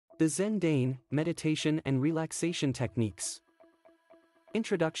The Zen Dane, Meditation and Relaxation Techniques.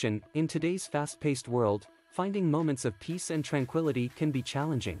 Introduction. In today's fast-paced world, finding moments of peace and tranquility can be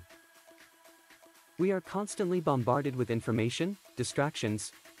challenging. We are constantly bombarded with information,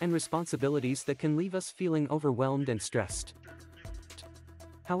 distractions, and responsibilities that can leave us feeling overwhelmed and stressed.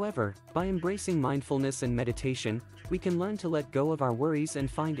 However, by embracing mindfulness and meditation, we can learn to let go of our worries and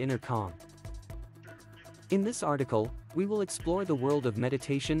find inner calm. In this article, we will explore the world of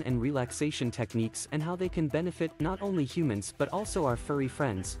meditation and relaxation techniques and how they can benefit not only humans but also our furry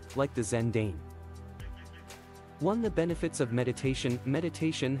friends, like the Zen Dane. 1. The benefits of meditation.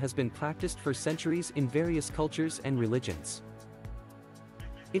 Meditation has been practiced for centuries in various cultures and religions.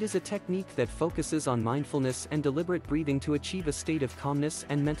 It is a technique that focuses on mindfulness and deliberate breathing to achieve a state of calmness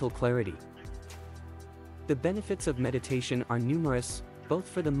and mental clarity. The benefits of meditation are numerous, both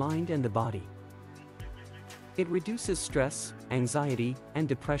for the mind and the body. It reduces stress, anxiety, and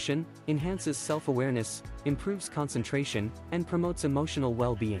depression, enhances self-awareness, improves concentration, and promotes emotional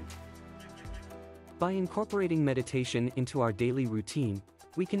well-being. By incorporating meditation into our daily routine,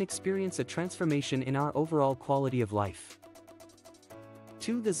 we can experience a transformation in our overall quality of life.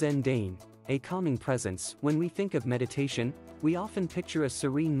 2. The Zen Dane, a calming presence. When we think of meditation, we often picture a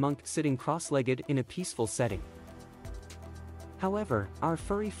serene monk sitting cross-legged in a peaceful setting. However, our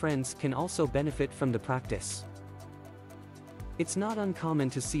furry friends can also benefit from the practice. It's not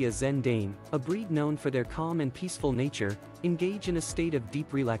uncommon to see a Zen Dane, a breed known for their calm and peaceful nature, engage in a state of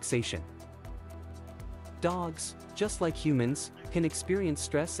deep relaxation. Dogs, just like humans, can experience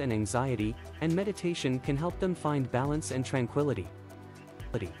stress and anxiety, and meditation can help them find balance and tranquility.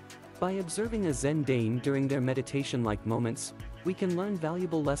 By observing a Zen Dane during their meditation-like moments, we can learn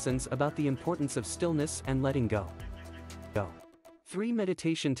valuable lessons about the importance of stillness and letting go. 3.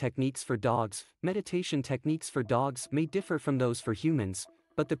 Meditation techniques for dogs. Meditation techniques for dogs may differ from those for humans,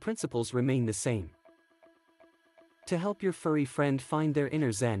 but the principles remain the same. To help your furry friend find their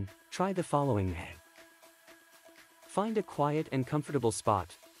inner Zen, try the following. Find a quiet and comfortable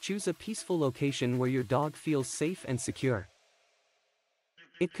spot. Choose a peaceful location where your dog feels safe and secure.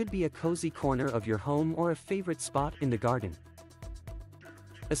 It could be a cozy corner of your home or a favorite spot in the garden.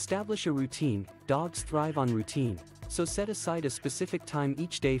 Establish a routine. Dogs thrive on routine, so set aside a specific time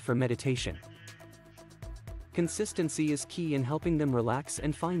each day for meditation. Consistency is key in helping them relax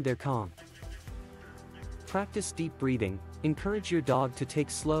and find their calm. Practice deep breathing. Encourage your dog to take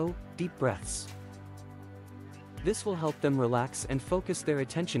slow, deep breaths. This will help them relax and focus their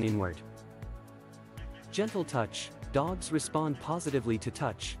attention inward. Gentle touch. Dogs respond positively to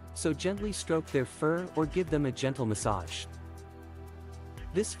touch, so gently stroke their fur or give them a gentle massage.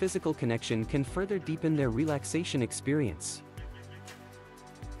 This physical connection can further deepen their relaxation experience.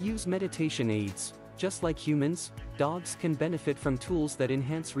 Use meditation aids. Just like humans, dogs can benefit from tools that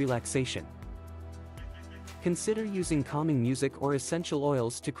enhance relaxation. Consider using calming music or essential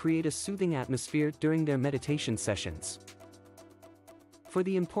oils to create a soothing atmosphere during their meditation sessions. For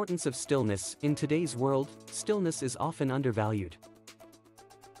the importance of stillness. In today's world, stillness is often undervalued.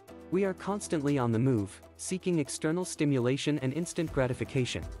 We are constantly on the move, seeking external stimulation and instant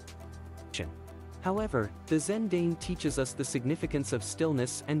gratification. However, the Zen Dane teaches us the significance of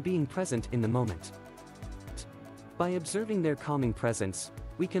stillness and being present in the moment. By observing their calming presence,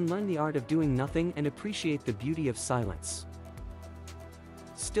 we can learn the art of doing nothing and appreciate the beauty of silence.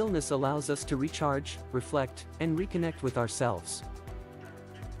 Stillness allows us to recharge, reflect, and reconnect with ourselves.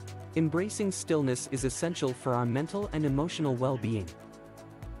 Embracing stillness is essential for our mental and emotional well-being.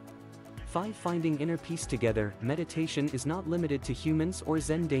 5. Finding inner peace together. Meditation is not limited to humans or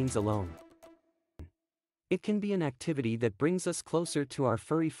Zen Danes alone. It can be an activity that brings us closer to our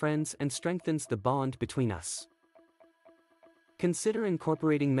furry friends and strengthens the bond between us. Consider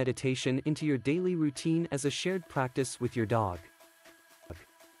incorporating meditation into your daily routine as a shared practice with your dog.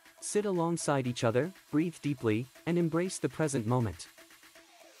 Sit alongside each other, breathe deeply, and embrace the present moment.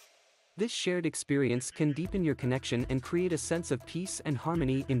 This shared experience can deepen your connection and create a sense of peace and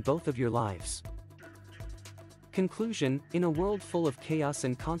harmony in both of your lives. Conclusion. In a world full of chaos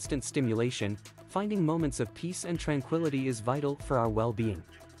and constant stimulation, finding moments of peace and tranquility is vital for our well-being.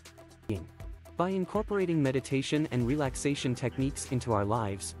 By incorporating meditation and relaxation techniques into our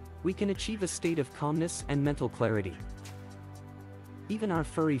lives, we can achieve a state of calmness and mental clarity. Even our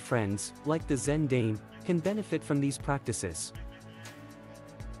furry friends, like the Zen Dane, can benefit from these practices.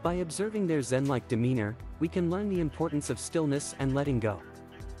 By observing their Zen-like demeanor, we can learn the importance of stillness and letting go.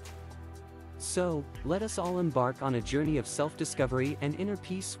 So, let us all embark on a journey of self-discovery and inner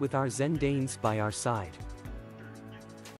peace with our Zen Danes by our side.